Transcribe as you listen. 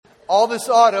All this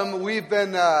autumn, we've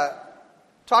been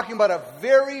talking about a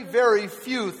very, very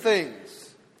few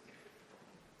things.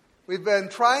 We've been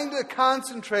trying to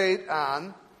concentrate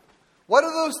on what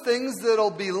are those things that'll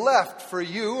be left for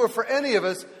you or for any of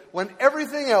us when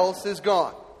everything else is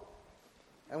gone.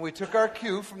 And we took our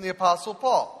cue from the Apostle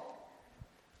Paul,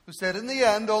 who said, in the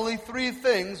end, only three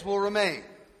things will remain: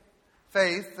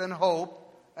 faith and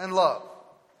hope and love.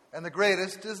 And the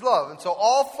greatest is love. And so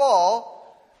all fall,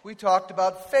 we talked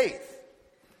about faith.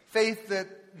 Faith that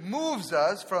moves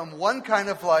us from one kind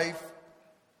of life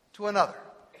to another.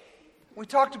 We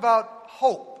talked about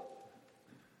hope.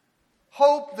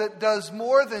 Hope that does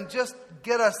more than just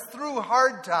get us through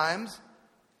hard times.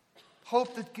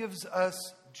 Hope that gives us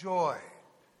joy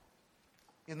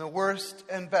in the worst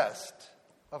and best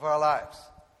of our lives.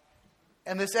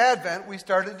 And this Advent, we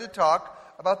started to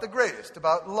talk about the greatest,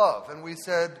 about love. And we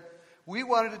said we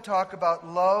wanted to talk about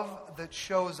love that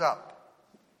shows up.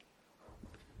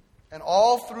 And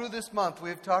all through this month,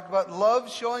 we've talked about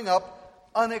love showing up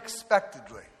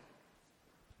unexpectedly.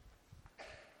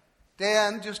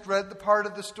 Dan just read the part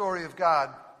of the story of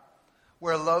God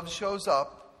where love shows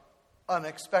up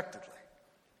unexpectedly,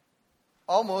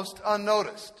 almost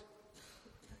unnoticed.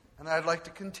 And I'd like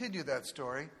to continue that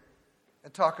story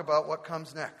and talk about what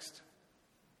comes next.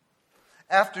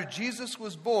 After Jesus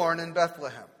was born in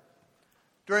Bethlehem,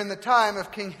 during the time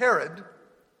of King Herod,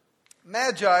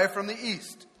 Magi from the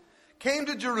east came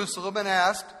to Jerusalem and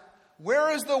asked, "Where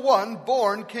is the one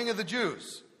born King of the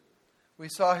Jews? We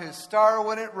saw his star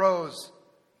when it rose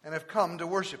and have come to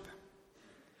worship him."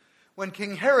 When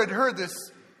King Herod heard this,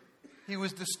 he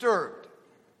was disturbed,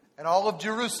 and all of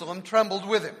Jerusalem trembled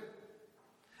with him.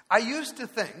 I used to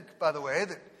think, by the way,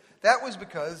 that was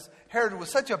because Herod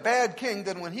was such a bad king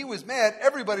that when he was mad,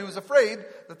 everybody was afraid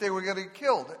that they were going to get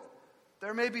killed.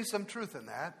 There may be some truth in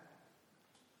that.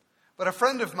 But a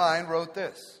friend of mine wrote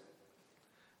this: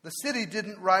 the city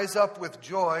didn't rise up with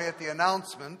joy at the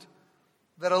announcement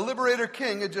that a liberator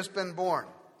king had just been born,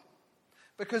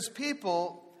 because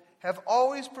people have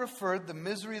always preferred the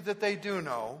misery that they do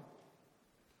know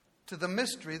to the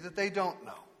mystery that they don't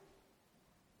know.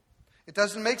 It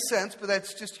doesn't make sense, but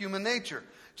that's just human nature.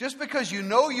 Just because you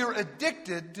know you're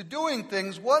addicted to doing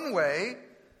things one way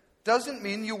doesn't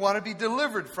mean you want to be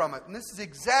delivered from it. And this is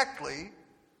exactly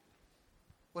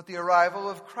what the arrival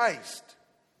of Christ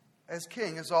as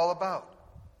King is all about.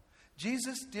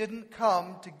 Jesus didn't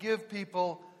come to give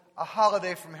people a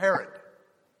holiday from Herod.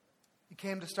 He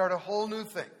came to start a whole new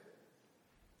thing.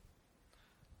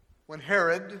 When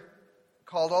Herod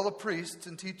called all the priests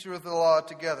and teachers of the law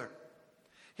together,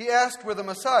 he asked where the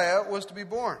Messiah was to be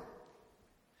born.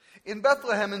 In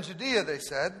Bethlehem in Judea, they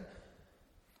said,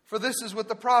 for this is what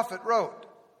the prophet wrote.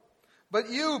 But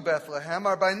you, Bethlehem,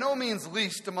 are by no means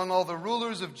least among all the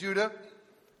rulers of Judah,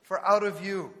 for out of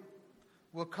you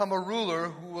will come a ruler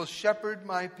who will shepherd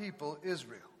my people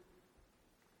Israel.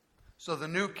 So the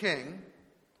new king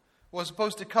was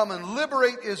supposed to come and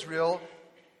liberate Israel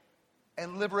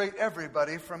and liberate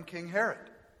everybody from King Herod.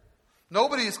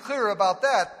 Nobody is clearer about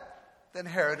that than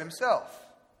Herod himself.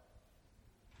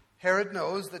 Herod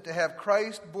knows that to have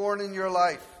Christ born in your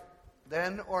life,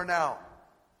 then or now,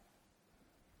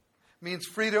 means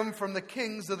freedom from the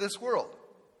kings of this world.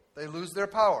 They lose their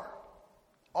power.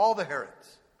 All the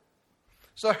Herods.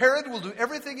 So Herod will do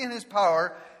everything in his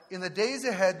power in the days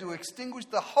ahead to extinguish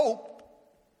the hope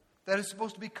that is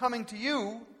supposed to be coming to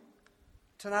you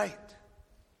tonight.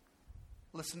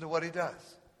 Listen to what he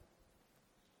does.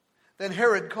 Then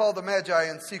Herod called the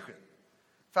Magi in secret,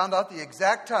 found out the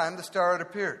exact time the star had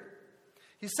appeared.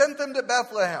 He sent them to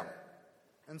Bethlehem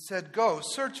and said, "Go,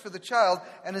 search for the child,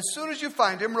 and as soon as you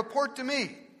find him, report to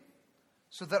me,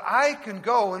 so that I can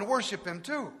go and worship him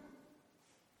too."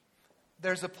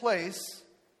 There's a place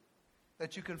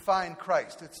that you can find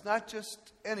Christ. It's not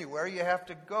just anywhere. You have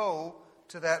to go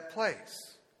to that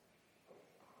place.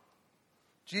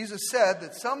 Jesus said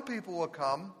that some people will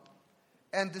come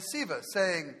and deceive us,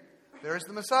 saying, "There's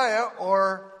the Messiah,"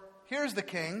 or "Here's the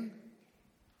King."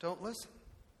 Don't listen.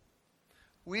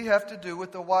 We have to do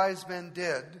what the wise men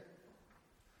did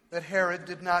that Herod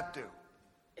did not do.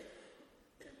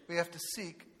 We have to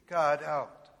seek God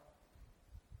out.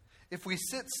 If we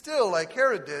sit still like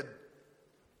Herod did,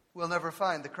 we'll never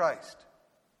find the Christ.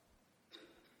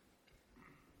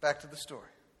 Back to the story.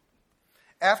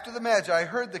 After the Magi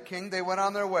heard the king, they went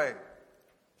on their way.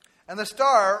 And the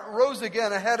star rose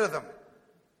again ahead of them,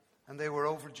 and they were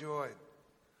overjoyed,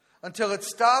 until it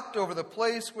stopped over the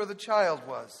place where the child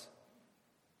was.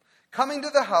 Coming to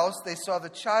the house, they saw the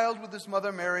child with his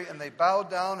mother Mary, and they bowed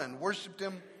down and worshipped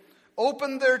him,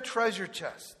 opened their treasure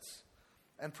chests,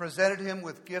 and presented him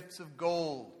with gifts of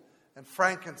gold and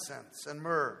frankincense and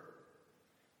myrrh.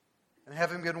 And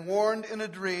having been warned in a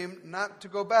dream not to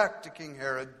go back to King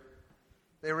Herod,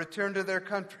 they returned to their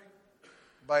country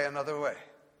by another way.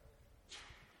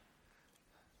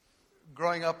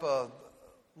 Growing up a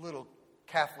little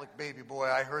Catholic baby boy,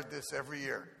 I heard this every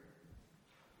year.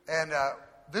 And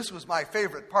this was my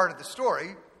favorite part of the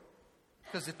story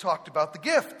because it talked about the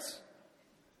gifts.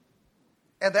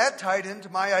 And that tied into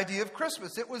my idea of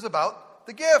Christmas. It was about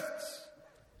the gifts.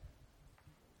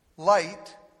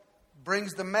 Light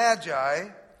brings the Magi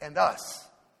and us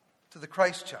to the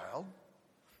Christ child.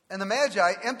 And the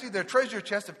Magi emptied their treasure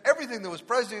chest of everything that was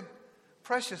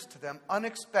precious to them,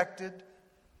 unexpected,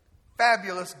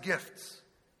 fabulous gifts.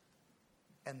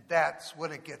 And that's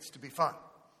when it gets to be fun.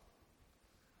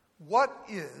 What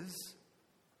is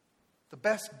the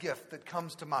best gift that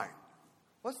comes to mind?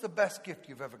 What's the best gift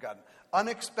you've ever gotten?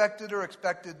 Unexpected or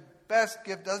expected? Best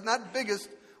gift, not biggest.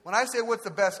 When I say what's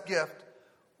the best gift,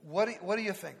 what do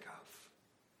you think of?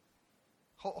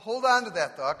 Hold on to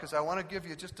that thought, because I want to give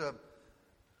you just a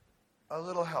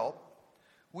little help.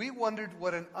 We wondered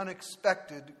what an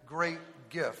unexpected great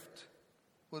gift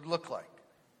would look like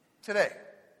today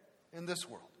in this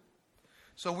world.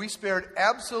 So we spared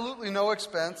absolutely no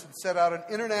expense and set out an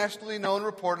internationally known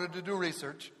reporter to do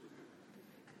research.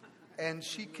 And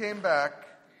she came back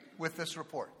with this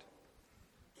report.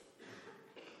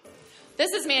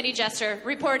 This is Mandy Jester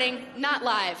reporting, not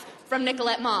live, from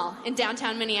Nicollet Mall in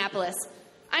downtown Minneapolis.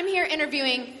 I'm here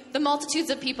interviewing the multitudes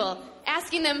of people,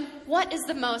 asking them, what is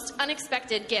the most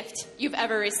unexpected gift you've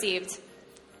ever received?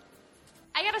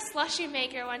 I got a slushie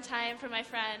maker one time from my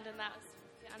friend, and that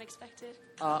was unexpected.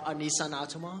 A Nissan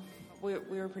Altima. We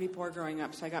were pretty poor growing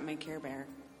up, so I got my Care Bear.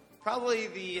 Probably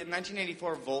the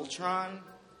 1984 Voltron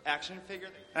action figure,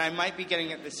 and I might be getting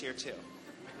it this year too.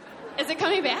 Is it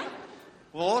coming back?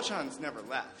 Well, Voltron's never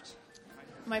left.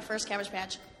 My first Cabbage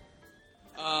Patch.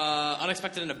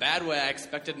 Unexpected in a bad way. I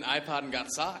expected an iPod and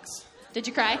got socks. Did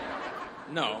you cry?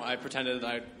 No, I pretended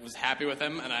I was happy with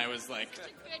him, and I was like,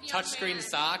 touchscreen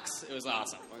socks. It was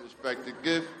awesome. Unexpected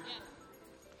gift,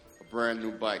 a brand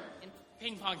new bike.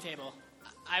 Ping pong table.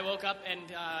 I woke up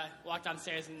and walked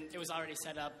downstairs, and it was already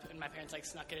set up, and my parents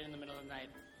snuck it in the middle of the night.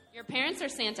 Your parents or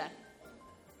Santa?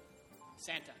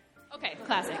 Santa. Okay,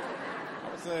 classic. I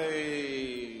would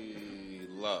say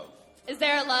love. Is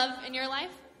there a love in your life?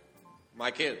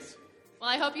 My kids. Well,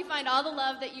 I hope you find all the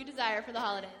love that you desire for the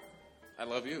holidays. I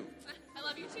love you. I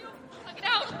love you too. Hug it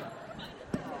out.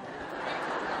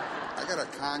 I got a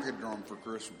conga drum for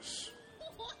Christmas.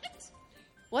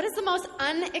 What is the most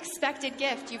unexpected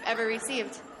gift you've ever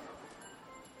received?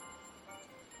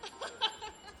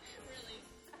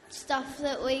 Stuff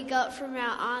that we got from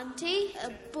our auntie,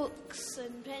 books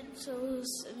and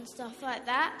pencils and stuff like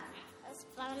that. A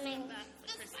Spider-Man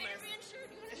shirt.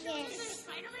 Yes.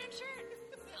 Spider-Man shirt?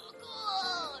 So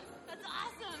cool. That's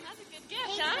awesome. That's a good gift,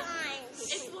 It's huh? nice.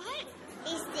 It's what?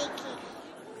 It's sticky.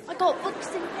 I got books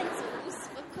and pencils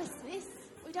for Christmas.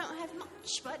 We don't have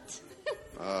much, but...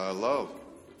 Love.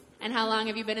 And how long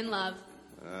have you been in love?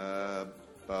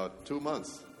 About 2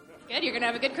 months. Good. You're going to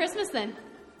have a good Christmas then.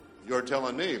 You're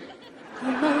telling me.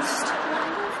 The most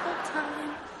wonderful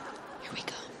time. Here we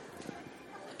go.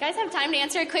 Guys have time to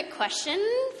answer a quick question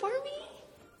for me?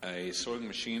 A sewing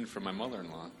machine for my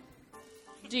mother-in-law.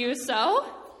 Do you sew?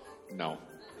 No.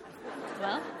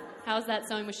 Well, how's that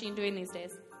sewing machine doing these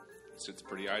days? Sits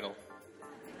pretty idle.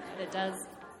 It does.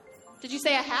 Did you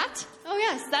say a hat? Oh,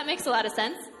 yes, that makes a lot of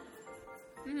sense.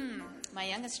 My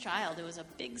youngest child, it was a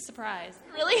big surprise.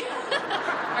 Really?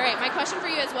 All right, my question for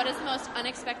you is, what is the most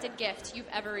unexpected gift you've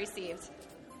ever received?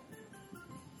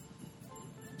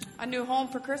 A new home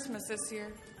for Christmas this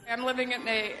year. I'm living in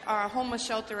a homeless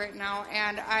shelter right now,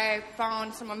 and I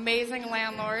found some amazing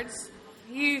landlords.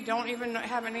 You don't even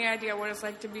have any idea what it's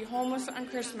like to be homeless on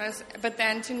Christmas, but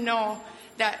then to know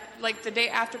that, like, the day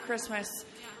after Christmas,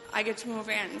 I get to move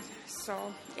in.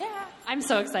 So, yeah. I'm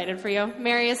so excited for you.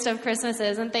 Merriest of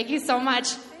Christmases, and thank you so much.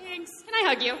 Thanks. Can I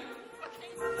hug you?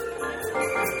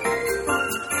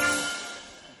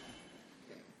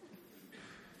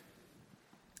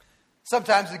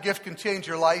 Sometimes a gift can change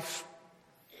your life.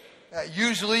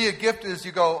 Usually a gift is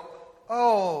you go,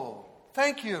 oh,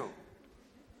 thank you.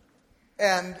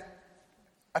 And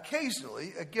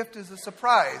occasionally a gift is a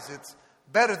surprise. It's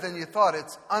better than you thought.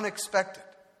 It's unexpected.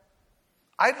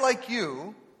 I'd like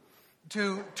you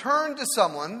to turn to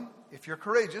someone, if you're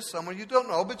courageous, someone you don't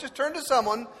know, but just turn to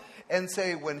someone and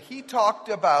say, when he talked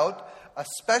about a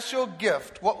special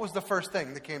gift, what was the first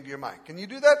thing that came to your mind? Can you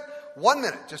do that? 1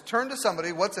 minute. Just turn to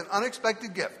somebody. What's an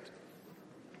unexpected gift?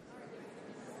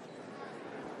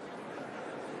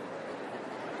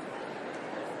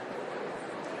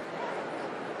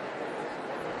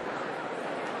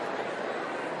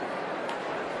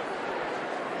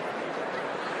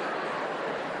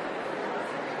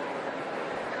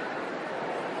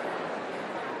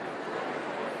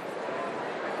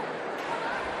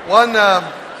 One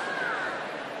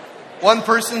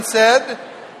person said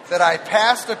that I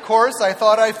passed a course I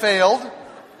thought I failed.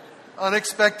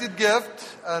 Unexpected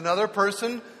gift. Another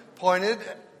person pointed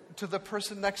to the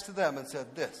person next to them and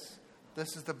said, This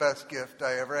is the best gift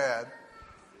I ever had.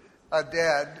 A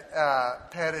dad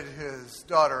patted his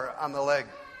daughter on the leg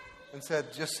and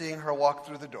said, just seeing her walk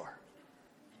through the door.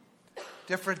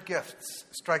 Different gifts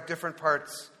strike different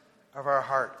parts of our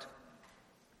heart.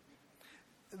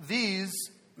 These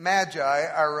magi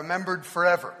are remembered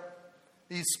forever.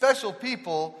 These special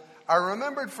people are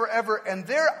remembered forever, and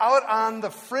they're out on the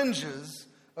fringes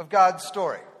of God's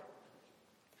story.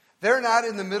 They're not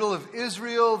in the middle of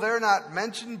Israel. They're not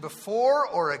mentioned before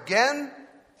or again.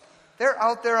 They're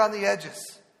out there on the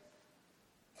edges.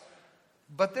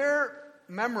 But they're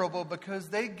memorable because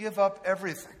they give up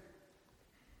everything.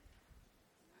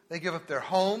 They give up their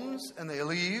homes and they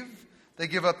leave. They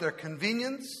give up their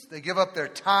convenience. They give up their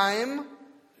time.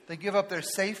 They give up their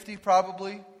safety,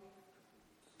 probably.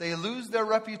 They lose their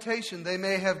reputation. They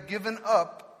may have given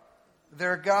up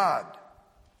their God.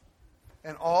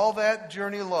 And all that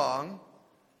journey long,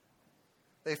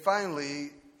 they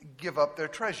finally give up their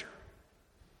treasure.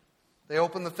 They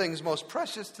open the things most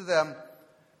precious to them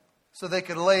so they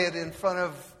could lay it in front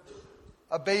of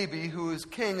a baby who is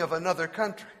king of another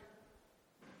country.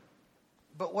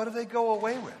 But what do they go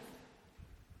away with?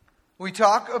 We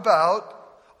talk about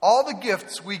all the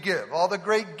gifts we give, all the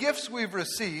great gifts we've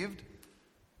received,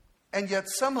 and yet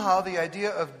somehow the idea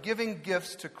of giving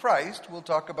gifts to Christ, we'll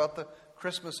talk about the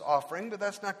Christmas offering, but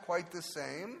that's not quite the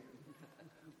same.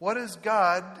 What does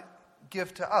God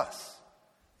give to us?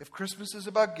 If Christmas is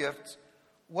about gifts,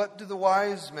 what do the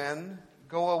wise men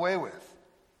go away with?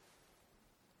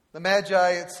 The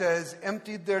Magi, it says,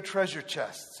 emptied their treasure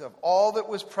chests of all that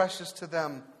was precious to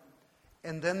them,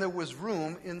 and then there was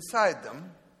room inside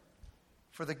them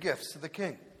for the gifts of the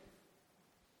King.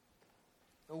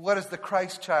 What does the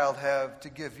Christ child have to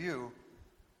give you?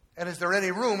 And is there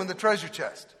any room in the treasure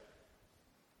chest?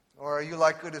 Or are you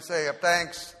likely to say,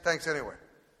 thanks anyway?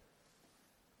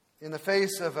 In the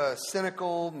face of a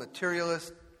cynical,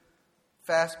 materialist,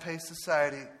 fast-paced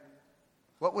society,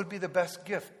 what would be the best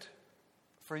gift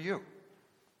for you?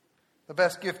 The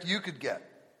best gift you could get?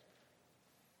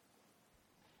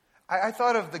 I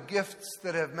thought of the gifts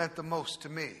that have meant the most to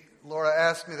me. Laura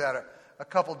asked me that a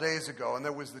couple days ago, and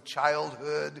there was the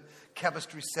childhood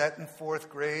chemistry set in 4th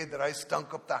grade that I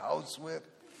stunk up the house with.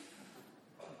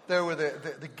 There were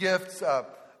the gifts a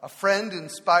friend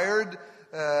inspired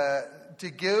to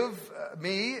give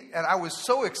me, and I was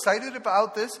so excited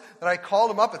about this that I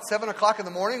called him up at 7 o'clock in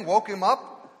the morning, woke him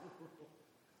up.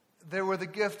 There were the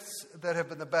gifts that have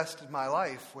been the best in my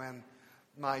life when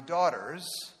my daughters,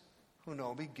 who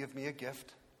know me, give me a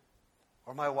gift,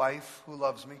 or my wife, who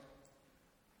loves me.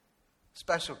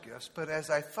 Special gifts. But as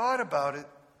I thought about it,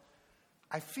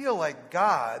 I feel like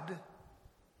God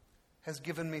has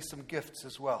given me some gifts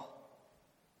as well.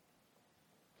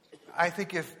 I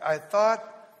think if I thought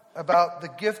about the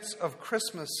gifts of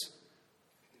Christmas,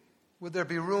 would there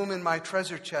be room in my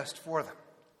treasure chest for them?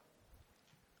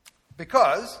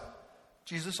 Because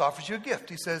Jesus offers you a gift.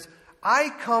 He says, I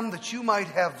come that you might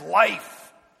have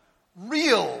life,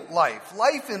 real life,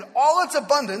 life in all its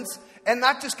abundance, and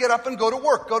not just get up and go to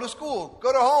work, go to school,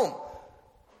 go to home,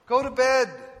 go to bed,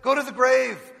 go to the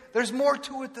grave. There's more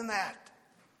to it than that.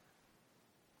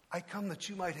 I come that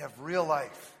you might have real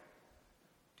life.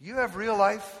 Do you have real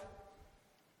life?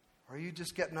 Or are you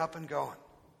just getting up and going?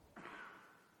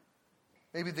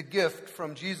 Maybe the gift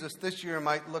from Jesus this year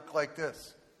might look like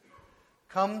this.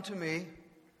 Come to me,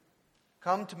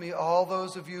 all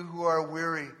those of you who are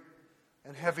weary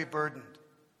and heavy burdened,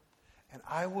 and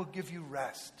I will give you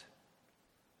rest.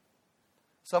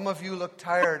 Some of you look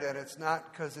tired, and it's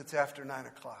not because it's after 9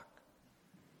 o'clock.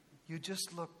 You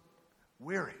just look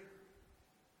weary.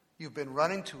 You've been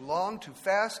running too long, too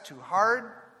fast, too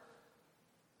hard,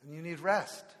 and you need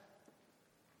rest.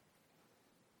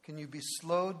 Can you be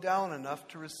slowed down enough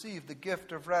to receive the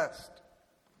gift of rest?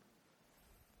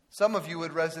 Some of you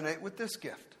would resonate with this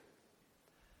gift.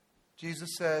 Jesus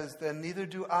says, then neither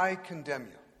do I condemn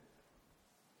you.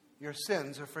 Your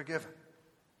sins are forgiven.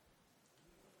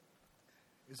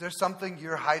 Is there something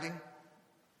you're hiding?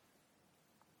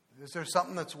 Is there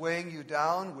something that's weighing you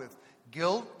down with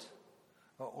guilt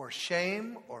or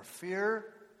shame or fear?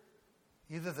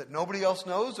 Either that nobody else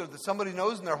knows or that somebody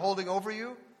knows and they're holding over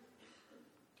you?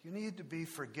 Do you need to be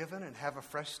forgiven and have a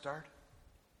fresh start?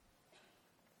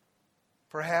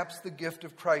 Perhaps the gift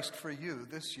of Christ for you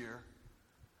this year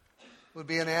would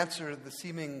be an answer to the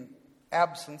seeming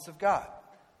absence of God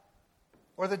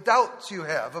or the doubts you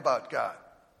have about God.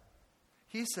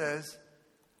 He says,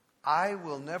 I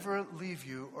will never leave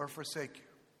you or forsake you.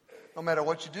 No matter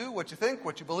what you do, what you think,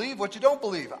 what you believe, what you don't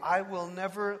believe, I will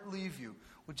never leave you.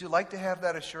 Would you like to have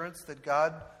that assurance that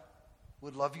God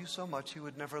would love you so much he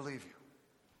would never leave you?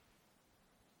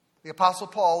 The Apostle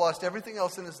Paul lost everything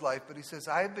else in his life, but he says,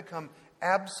 I have become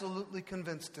absolutely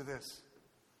convinced to this,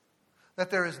 that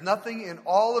there is nothing in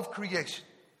all of creation,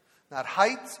 not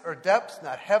heights or depths,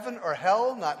 not heaven or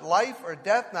hell, not life or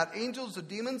death, not angels or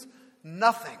demons,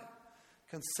 nothing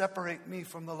can separate me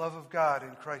from the love of God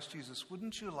in Christ Jesus.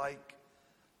 Wouldn't you like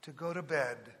to go to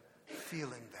bed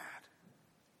feeling that?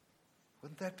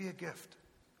 Wouldn't that be a gift?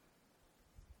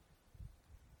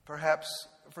 Perhaps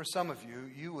for some of you,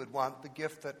 you would want the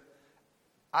gift that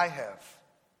I have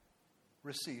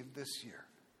received this year.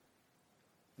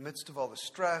 In the midst of all the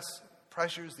stress,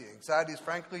 pressures, the anxieties,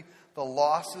 frankly, the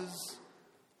losses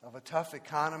of a tough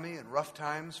economy and rough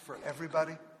times for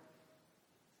everybody,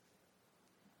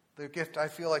 the gift I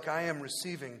feel like I am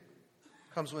receiving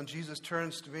comes when Jesus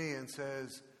turns to me and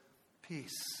says,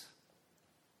 peace.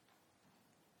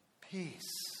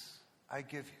 Peace I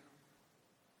give you.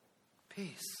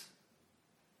 Peace.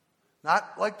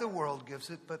 Not like the world gives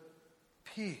it, but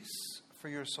peace for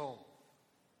your soul.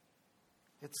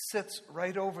 It sits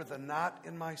right over the knot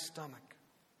in my stomach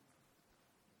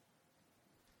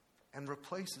and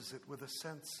replaces it with a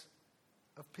sense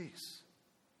of peace.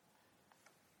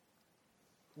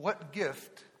 What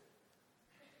gift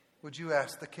would you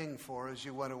ask the King for as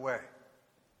you went away?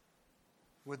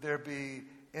 Would there be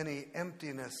any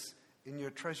emptiness in your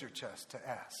treasure chest to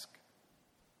ask?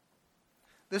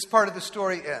 This part of the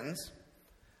story ends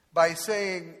by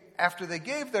saying, after they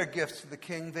gave their gifts to the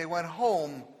king, they went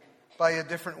home by a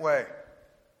different way.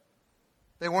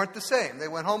 They weren't the same. They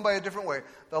went home by a different way.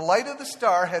 The light of the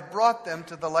star had brought them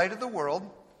to the light of the world.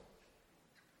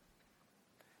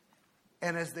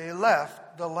 And as they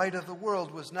left, the light of the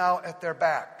world was now at their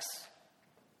backs.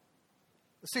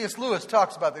 C.S. Lewis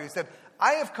talks about that. He said,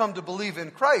 I have come to believe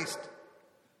in Christ,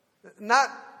 not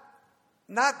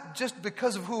just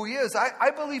because of who he is.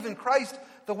 I believe in Christ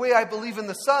the way I believe in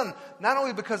the sun, not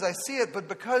only because I see it, but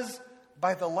because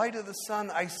by the light of the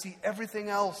sun, I see everything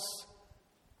else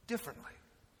differently.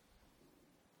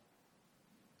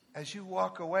 As you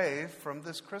walk away from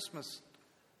this Christmas,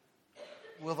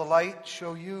 will the light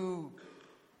show you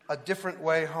a different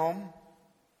way home?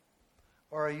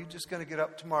 Or are you just going to get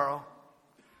up tomorrow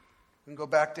and go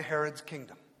back to Herod's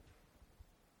kingdom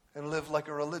and live like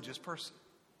a religious person?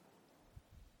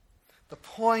 The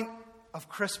point of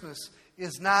Christmas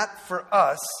is not for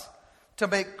us to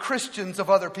make Christians of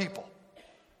other people.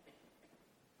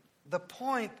 The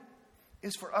point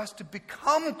is for us to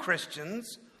become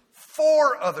Christians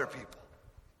for other people,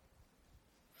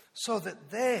 so that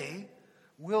they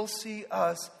will see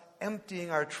us emptying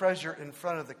our treasure in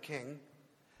front of the King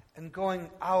and going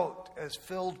out as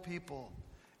filled people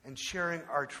and sharing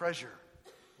our treasure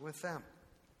with them.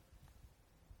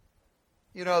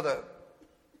 You know,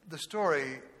 the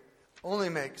story only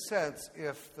makes sense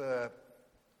if the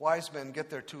wise men get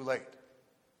there too late.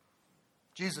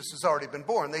 Jesus has already been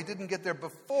born. They didn't get there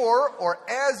before or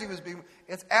as he was being.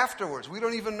 It's afterwards. We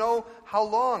don't even know how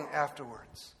long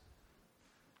afterwards.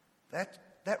 That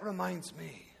reminds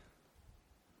me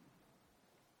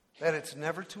that it's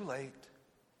never too late.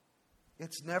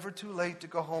 It's never too late to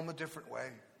go home a different way.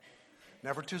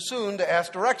 Never too soon to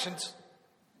ask directions.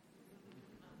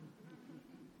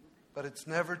 But it's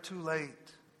never too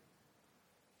late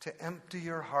to empty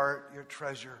your heart, your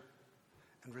treasure,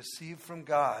 and receive from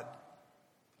God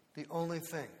the only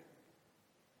thing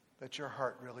that your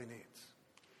heart really needs: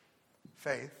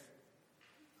 faith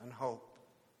and hope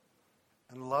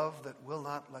and love that will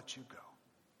not let you go.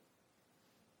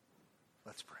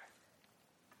 Let's pray.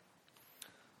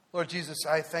 Lord Jesus,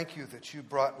 I thank you that you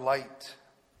brought light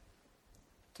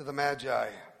to the Magi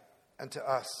and to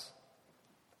us.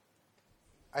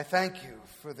 I thank you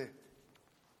for the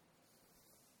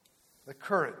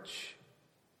courage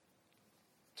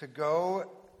to go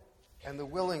and the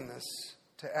willingness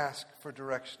to ask for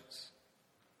directions.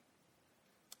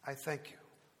 I thank you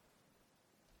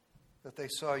that they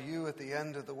saw you at the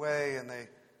end of the way and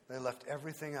they left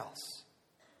everything else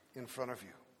in front of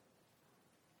you.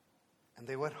 And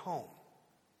they went home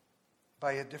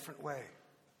by a different way,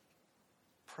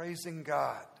 praising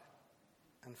God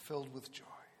and filled with joy.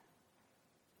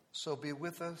 So be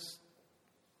with us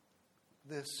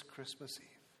this Christmas Eve.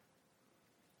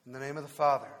 In the name of the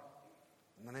Father,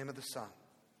 in the name of the Son,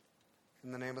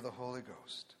 in the name of the Holy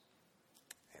Ghost.